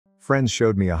friends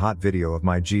showed me a hot video of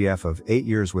my GF of 8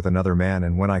 years with another man,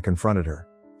 and when I confronted her,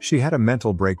 she had a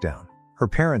mental breakdown. Her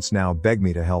parents now beg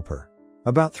me to help her.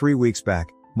 About 3 weeks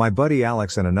back, my buddy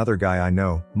Alex and another guy I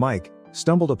know, Mike,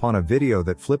 stumbled upon a video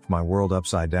that flipped my world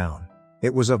upside down.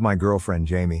 It was of my girlfriend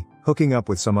Jamie, hooking up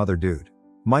with some other dude.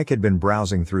 Mike had been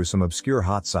browsing through some obscure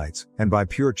hot sites, and by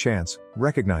pure chance,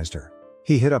 recognized her.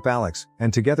 He hit up Alex,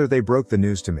 and together they broke the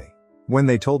news to me. When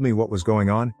they told me what was going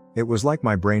on, it was like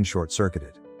my brain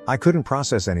short-circuited. I couldn't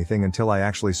process anything until I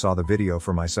actually saw the video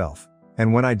for myself.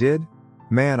 And when I did,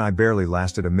 man, I barely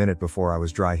lasted a minute before I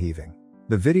was dry heaving.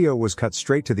 The video was cut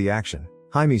straight to the action,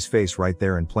 Jaime's face right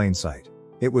there in plain sight.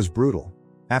 It was brutal.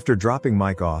 After dropping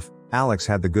Mike off, Alex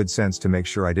had the good sense to make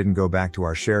sure I didn't go back to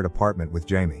our shared apartment with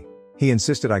Jamie. He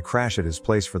insisted I crash at his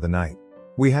place for the night.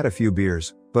 We had a few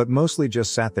beers, but mostly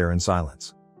just sat there in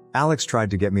silence. Alex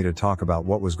tried to get me to talk about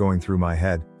what was going through my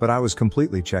head, but I was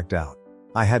completely checked out.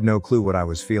 I had no clue what I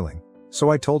was feeling, so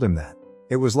I told him that.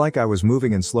 It was like I was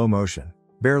moving in slow motion,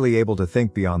 barely able to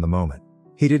think beyond the moment.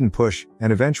 He didn't push,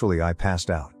 and eventually I passed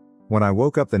out. When I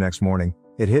woke up the next morning,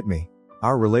 it hit me.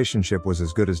 Our relationship was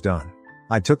as good as done.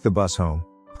 I took the bus home,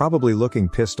 probably looking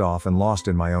pissed off and lost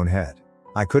in my own head.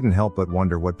 I couldn't help but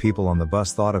wonder what people on the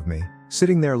bus thought of me,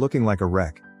 sitting there looking like a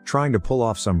wreck, trying to pull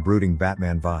off some brooding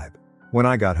Batman vibe. When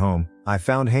I got home, I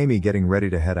found Jaime getting ready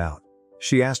to head out.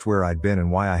 She asked where I'd been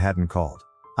and why I hadn't called.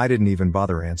 I didn't even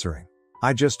bother answering.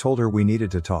 I just told her we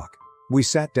needed to talk. We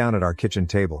sat down at our kitchen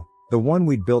table, the one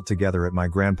we'd built together at my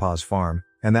grandpa's farm,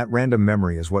 and that random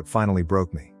memory is what finally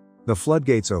broke me. The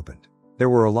floodgates opened. There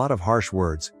were a lot of harsh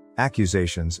words,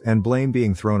 accusations, and blame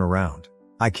being thrown around.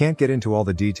 I can't get into all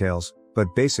the details,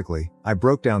 but basically, I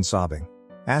broke down sobbing,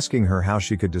 asking her how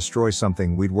she could destroy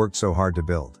something we'd worked so hard to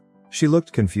build. She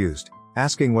looked confused,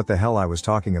 asking what the hell I was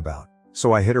talking about,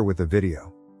 so I hit her with the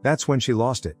video. That's when she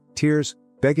lost it, tears,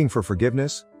 begging for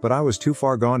forgiveness, but I was too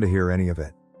far gone to hear any of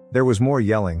it. There was more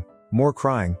yelling, more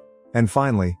crying, and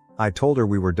finally, I told her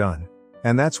we were done.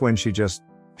 And that's when she just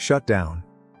shut down.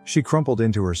 She crumpled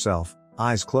into herself,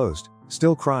 eyes closed,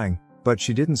 still crying, but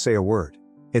she didn't say a word.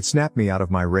 It snapped me out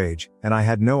of my rage, and I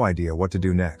had no idea what to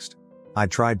do next. I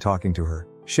tried talking to her,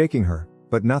 shaking her,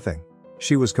 but nothing.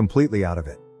 She was completely out of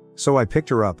it. So I picked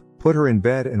her up, put her in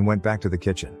bed, and went back to the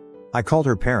kitchen. I called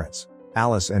her parents,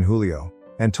 Alice and Julio,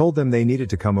 and told them they needed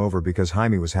to come over because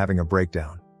Jaime was having a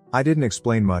breakdown. I didn't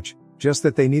explain much, just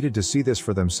that they needed to see this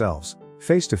for themselves,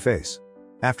 face to face.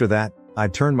 After that, I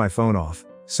turned my phone off,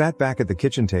 sat back at the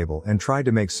kitchen table, and tried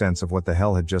to make sense of what the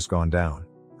hell had just gone down.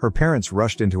 Her parents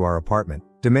rushed into our apartment,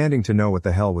 demanding to know what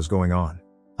the hell was going on.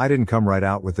 I didn't come right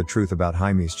out with the truth about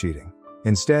Jaime's cheating.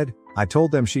 Instead, I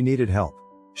told them she needed help.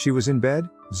 She was in bed,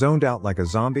 zoned out like a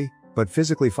zombie, but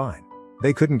physically fine.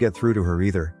 They couldn't get through to her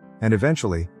either, and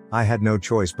eventually, I had no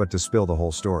choice but to spill the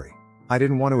whole story. I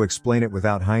didn't want to explain it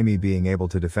without Jaime being able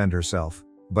to defend herself,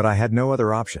 but I had no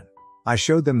other option. I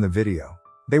showed them the video.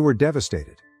 They were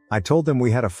devastated. I told them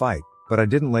we had a fight, but I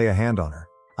didn't lay a hand on her.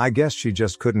 I guess she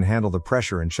just couldn't handle the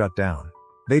pressure and shut down.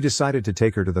 They decided to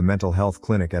take her to the mental health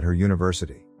clinic at her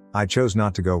university. I chose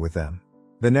not to go with them.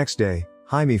 The next day,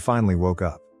 Jaime finally woke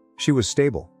up. She was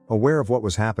stable, aware of what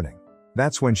was happening.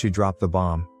 That's when she dropped the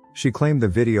bomb. She claimed the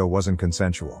video wasn't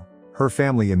consensual. Her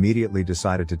family immediately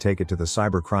decided to take it to the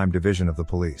cybercrime division of the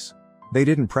police. They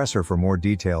didn't press her for more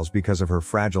details because of her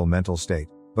fragile mental state,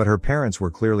 but her parents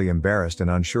were clearly embarrassed and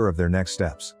unsure of their next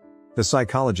steps. The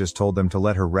psychologist told them to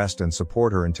let her rest and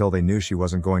support her until they knew she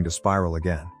wasn't going to spiral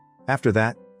again. After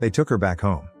that, they took her back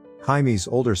home. Jaime's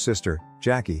older sister,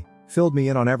 Jackie, filled me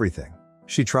in on everything.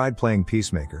 She tried playing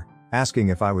peacemaker, asking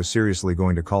if I was seriously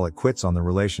going to call it quits on the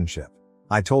relationship.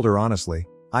 I told her honestly,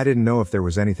 I didn't know if there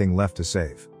was anything left to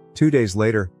save. 2 days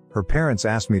later, her parents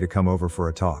asked me to come over for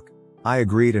a talk. I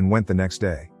agreed and went the next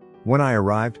day. When I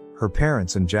arrived, her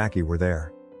parents and Jackie were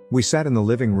there. We sat in the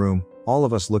living room, all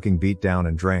of us looking beat down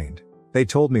and drained. They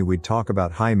told me we'd talk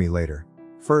about Jaime later.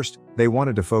 First, they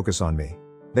wanted to focus on me.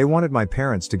 They wanted my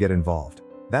parents to get involved.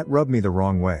 That rubbed me the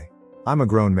wrong way. I'm a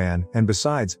grown man, and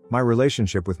besides, my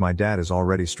relationship with my dad is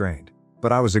already strained.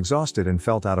 But I was exhausted and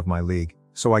felt out of my league,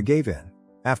 so I gave in.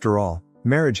 After all,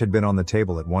 marriage had been on the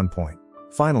table at one point.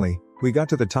 Finally, we got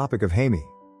to the topic of Jaime.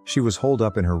 She was holed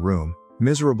up in her room,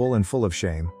 miserable and full of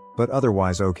shame, but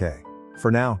otherwise okay.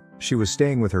 For now, she was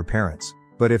staying with her parents,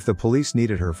 but if the police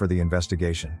needed her for the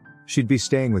investigation, she'd be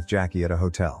staying with Jackie at a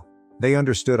hotel. They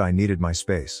understood I needed my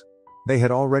space. They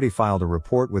had already filed a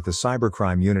report with the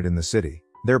cybercrime unit in the city.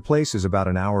 Their place is about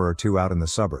an hour or two out in the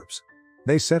suburbs.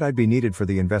 They said I'd be needed for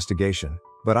the investigation,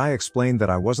 but I explained that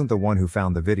I wasn't the one who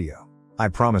found the video. I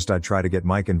promised I'd try to get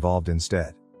Mike involved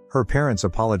instead. Her parents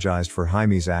apologized for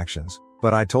Jaime's actions,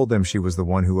 but I told them she was the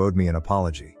one who owed me an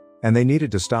apology. and they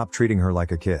needed to stop treating her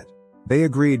like a kid. They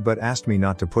agreed but asked me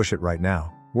not to push it right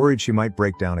now, worried she might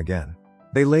break down again.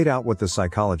 They laid out what the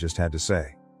psychologist had to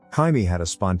say. Jaime had a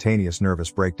spontaneous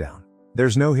nervous breakdown.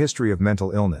 There's no history of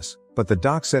mental illness, but the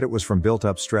doc said it was from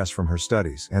built-up stress from her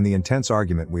studies and the intense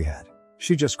argument we had.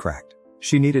 She just cracked.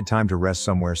 She needed time to rest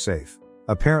somewhere safe.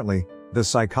 Apparently, the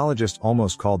psychologist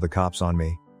almost called the cops on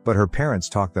me, but her parents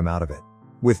talked them out of it.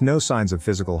 With no signs of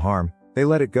physical harm, they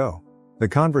let it go. The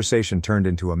conversation turned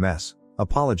into a mess,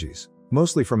 apologies,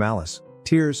 mostly from Alice,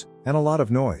 tears, and a lot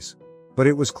of noise. But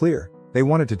it was clear, they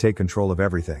wanted to take control of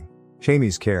everything.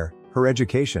 Jaime's care, her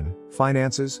education,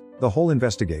 finances, the whole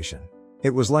investigation.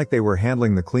 It was like they were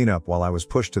handling the cleanup while I was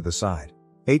pushed to the side.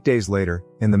 8 days later,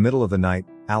 in the middle of the night,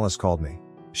 Alice called me.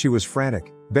 She was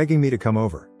frantic, begging me to come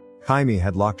over. Jaime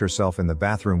had locked herself in the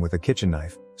bathroom with a kitchen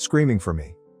knife, screaming for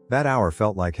me. That hour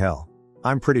felt like hell.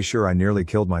 I'm pretty sure I nearly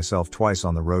killed myself twice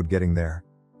on the road getting there.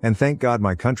 And thank God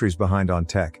my country's behind on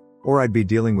tech, or I'd be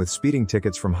dealing with speeding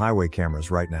tickets from highway cameras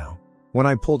right now. When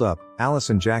I pulled up, Alice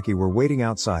and Jackie were waiting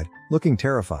outside, looking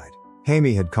terrified.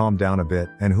 Jaime had calmed down a bit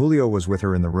and Julio was with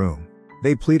her in the room.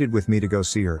 They pleaded with me to go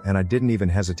see her and I didn't even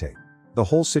hesitate. The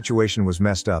whole situation was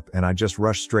messed up and I just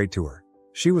rushed straight to her.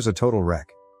 She was a total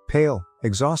wreck. Pale,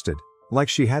 exhausted, like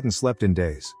she hadn't slept in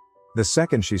days. The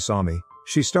second she saw me,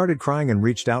 she started crying and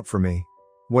reached out for me.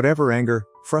 Whatever anger,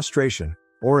 frustration,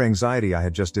 or anxiety I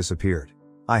had just disappeared.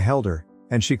 I held her,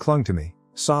 and she clung to me,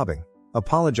 sobbing,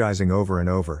 apologizing over and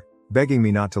over, begging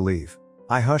me not to leave.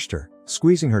 I hushed her,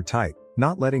 squeezing her tight,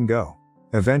 not letting go.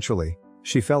 Eventually,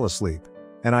 she fell asleep,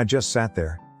 and I just sat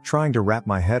there, trying to wrap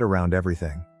my head around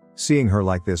everything. Seeing her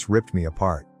like this ripped me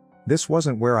apart. This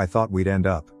wasn't where I thought we'd end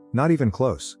up, not even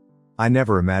close. I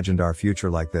never imagined our future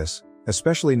like this,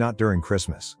 especially not during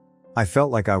Christmas. I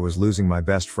felt like I was losing my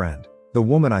best friend, the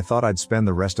woman I thought I'd spend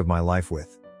the rest of my life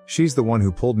with. She's the one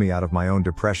who pulled me out of my own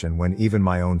depression when even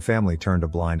my own family turned a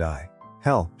blind eye.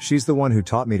 Hell, she's the one who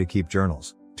taught me to keep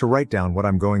journals, to write down what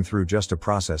I'm going through just to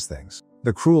process things.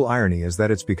 The cruel irony is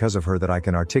that it's because of her that I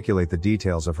can articulate the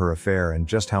details of her affair and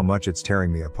just how much it's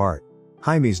tearing me apart.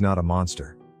 Jaime's not a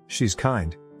monster. She's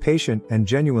kind, patient, and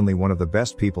genuinely one of the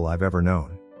best people I've ever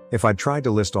known. If I'd tried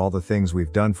to list all the things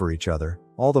we've done for each other,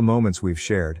 all the moments we've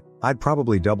shared, I'd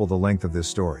probably double the length of this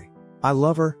story. I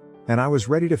love her, and I was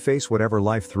ready to face whatever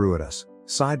life threw at us,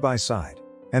 side by side.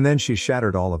 And then she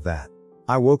shattered all of that.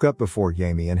 I woke up before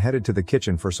Jaime and headed to the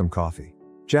kitchen for some coffee.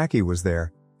 Jackie was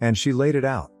there, and she laid it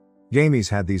out. Jaime's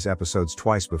had these episodes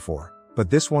twice before, but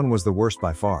this one was the worst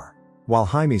by far. While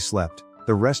Jaime slept,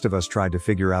 the rest of us tried to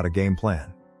figure out a game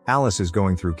plan. Alice is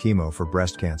going through chemo for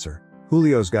breast cancer.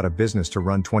 Julio's got a business to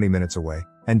run 20 minutes away,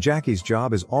 and Jackie's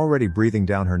job is already breathing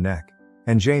down her neck.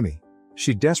 And Jaime,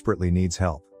 she desperately needs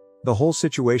help. The whole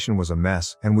situation was a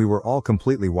mess and we were all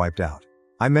completely wiped out.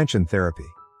 I mentioned therapy,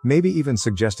 maybe even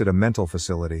suggested a mental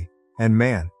facility, and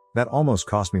man, that almost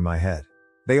cost me my head.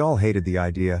 They all hated the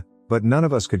idea, but none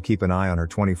of us could keep an eye on her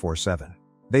 24/7.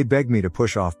 They begged me to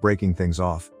push off breaking things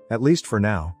off, at least for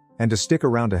now, and to stick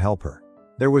around to help her.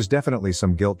 There was definitely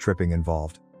some guilt tripping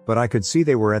involved, but I could see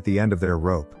they were at the end of their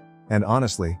rope. And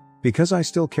honestly, because I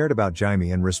still cared about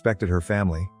Jaime and respected her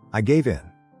family, I gave in.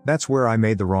 That's where I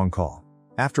made the wrong call.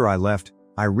 After I left,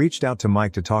 I reached out to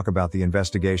Mike to talk about the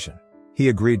investigation. He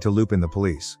agreed to loop in the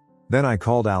police. Then I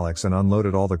called Alex and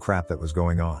unloaded all the crap that was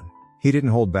going on. He didn't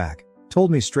hold back,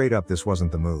 told me straight up this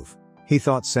wasn't the move. He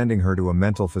thought sending her to a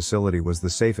mental facility was the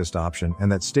safest option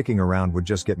and that sticking around would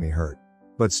just get me hurt.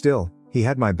 But still, he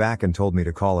had my back and told me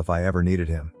to call if I ever needed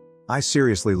him. I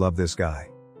seriously love this guy.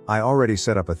 I already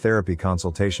set up a therapy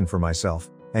consultation for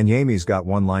myself, and Jaime's got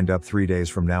one lined up 3 days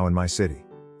from now in my city.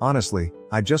 Honestly,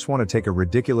 I just want to take a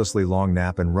ridiculously long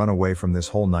nap and run away from this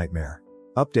whole nightmare.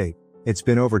 Update. It's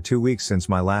been over 2 weeks since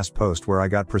my last post where I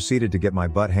got proceeded to get my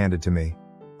butt handed to me.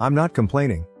 I'm not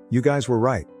complaining, you guys were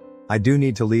right. I do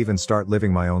need to leave and start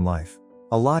living my own life.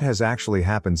 A lot has actually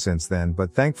happened since then,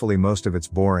 but thankfully most of it's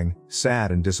boring,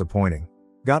 sad and disappointing.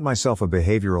 Got myself a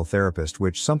behavioral therapist,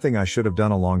 which something I should have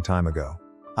done a long time ago.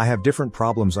 I have different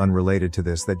problems unrelated to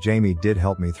this that Jaime did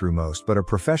help me through most, but a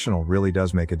professional really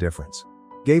does make a difference.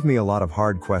 Gave me a lot of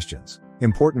hard questions,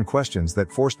 important questions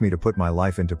that forced me to put my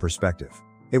life into perspective.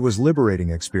 It was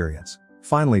liberating experience.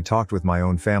 Finally talked with my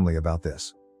own family about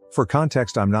this. For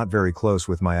context, I'm not very close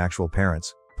with my actual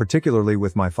parents, particularly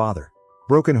with my father.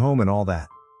 Broken home and all that.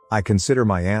 I consider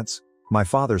my aunts, my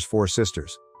father's 4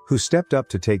 sisters, who stepped up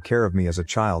to take care of me as a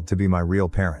child, to be my real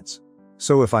parents.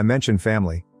 So if I mention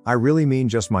family, I really mean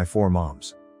just my 4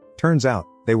 moms. Turns out,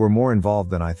 they were more involved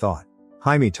than I thought.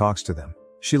 Jaime talks to them.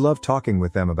 She loved talking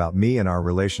with them about me and our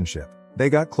relationship. They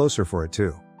got closer for it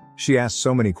too. She asked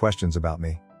so many questions about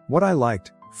me. What I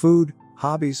liked, food,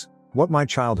 hobbies, what my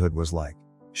childhood was like.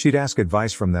 She'd ask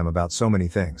advice from them about so many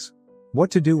things.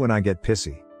 What to do when I get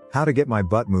pissy, how to get my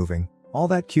butt moving, all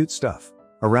that cute stuff.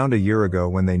 Around a year ago,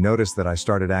 when they noticed that I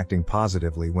started acting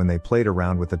positively when they played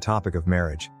around with the topic of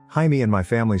marriage, Jaime and my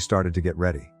family started to get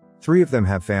ready. 3 of them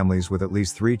have families with at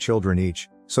least 3 children each,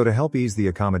 so to help ease the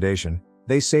accommodation,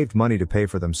 they saved money to pay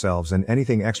for themselves, and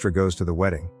anything extra goes to the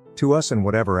wedding, to us and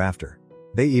whatever after.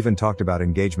 They even talked about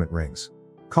engagement rings.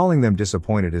 Calling them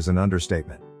disappointed is an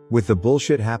understatement. With the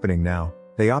bullshit happening now,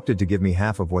 they opted to give me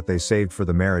half of what they saved for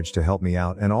the marriage to help me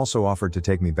out, and also offered to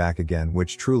take me back again,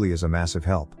 which truly is a massive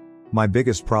help. My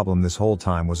biggest problem this whole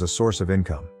time was a source of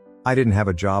income. I didn't have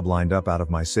a job lined up out of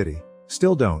my city,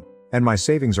 still don't, and my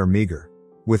savings are meager.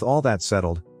 With all that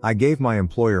settled, I gave my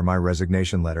employer my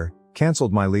resignation letter,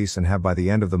 canceled my lease, and have by the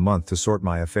end of the month to sort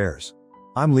my affairs.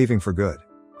 I'm leaving for good.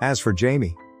 As for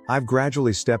Jamie, I've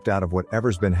gradually stepped out of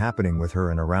whatever's been happening with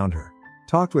her and around her.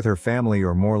 Talked with her family,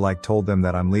 or more like told them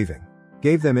that I'm leaving.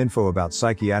 Gave them info about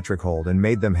psychiatric hold and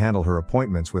made them handle her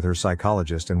appointments with her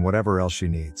psychologist and whatever else she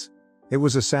needs. It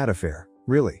was a sad affair,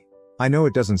 really. I know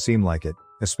it doesn't seem like it,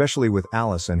 especially with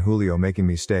Alice and Julio making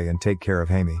me stay and take care of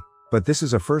Jaime, but this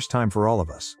is a first time for all of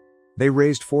us. They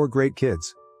raised 4 great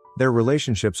kids. Their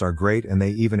relationships are great, and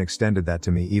they even extended that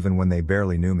to me even when they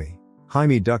barely knew me.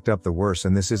 Jaime ducked up the worst,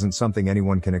 and this isn't something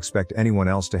anyone can expect anyone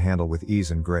else to handle with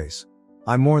ease and grace.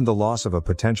 I mourned the loss of a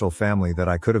potential family that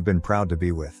I could have been proud to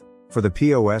be with. For the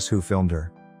POS who filmed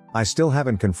her, I still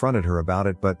haven't confronted her about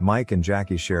it, but Mike and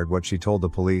Jackie shared what she told the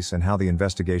police and how the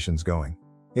investigation's going.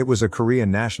 It was a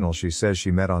Korean national she says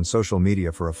she met on social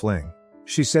media for a fling.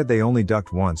 She said they only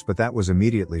ducked once, but that was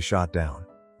immediately shot down.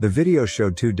 The video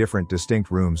showed 2 different distinct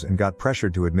rooms and got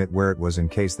pressured to admit where it was in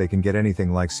case they can get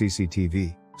anything like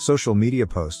CCTV, social media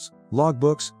posts,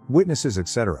 logbooks, witnesses,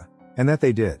 etc. And that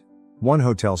they did. 1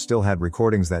 hotel still had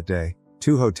recordings that day,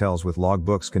 2 hotels with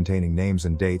logbooks containing names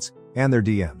and dates, and their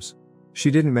DMs. She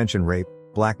didn't mention rape,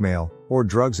 blackmail, or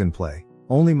drugs in play,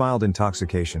 only mild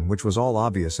intoxication, which was all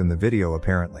obvious in the video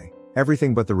apparently.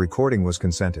 Everything but the recording was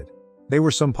consented. There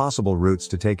were some possible routes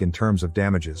to take in terms of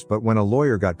damages, but when a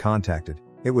lawyer got contacted,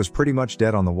 it was pretty much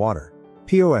dead on the water.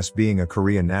 POS, being a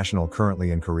Korean national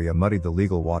currently in Korea, muddied the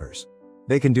legal waters.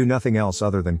 They can do nothing else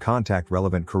other than contact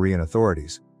relevant Korean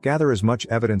authorities, gather as much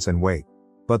evidence and wait.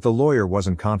 But the lawyer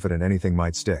wasn't confident anything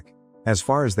might stick. As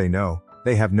far as they know,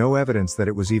 they have no evidence that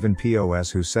it was even POS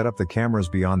who set up the cameras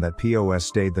beyond that POS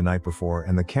stayed the night before,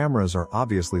 and the cameras are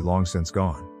obviously long since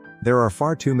gone. There are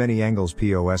far too many angles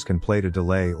POS can play to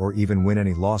delay or even win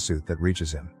any lawsuit that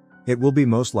reaches him. It will be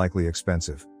most likely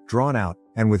expensive, drawn out,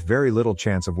 and with very little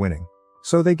chance of winning.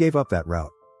 So they gave up that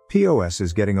route. POS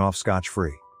is getting off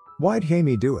scotch-free. Why'd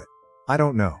Jaime do it? I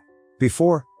don't know.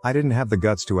 Before, I didn't have the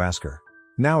guts to ask her.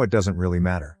 Now it doesn't really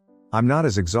matter. I'm not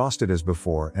as exhausted as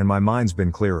before, and my mind's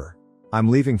been clearer. I'm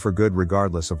leaving for good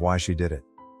regardless of why she did it.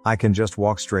 I can just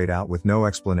walk straight out with no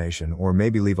explanation, or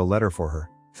maybe leave a letter for her,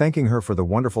 thanking her for the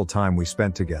wonderful time we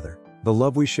spent together, the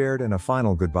love we shared, and a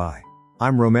final goodbye.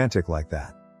 I'm romantic like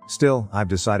that. Still, I've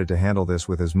decided to handle this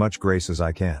with as much grace as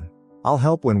I can. I'll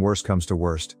help when worst comes to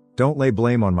worst, don't lay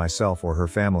blame on myself or her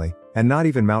family, and not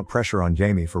even mount pressure on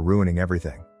Jaime for ruining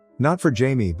everything. Not for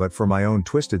Jaime, but for my own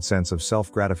twisted sense of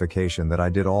self-gratification that I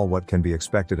did all what can be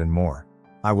expected and more.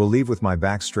 I will leave with my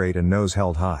back straight and nose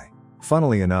held high.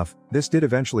 Funnily enough, this did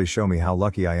eventually show me how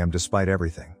lucky I am despite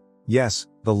everything. Yes,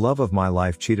 the love of my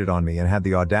life cheated on me and had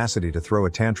the audacity to throw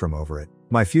a tantrum over it.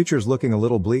 My future's looking a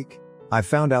little bleak. I've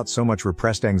found out so much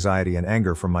repressed anxiety and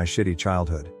anger from my shitty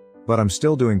childhood. But I'm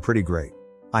still doing pretty great.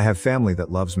 I have family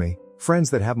that loves me,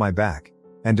 friends that have my back,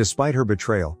 and despite her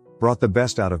betrayal, brought the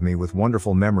best out of me with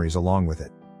wonderful memories along with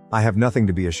it. I have nothing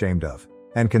to be ashamed of,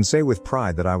 and can say with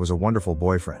pride that I was a wonderful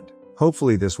boyfriend.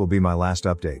 Hopefully this will be my last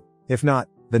update. If not,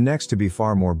 the next to be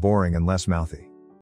far more boring and less mouthy.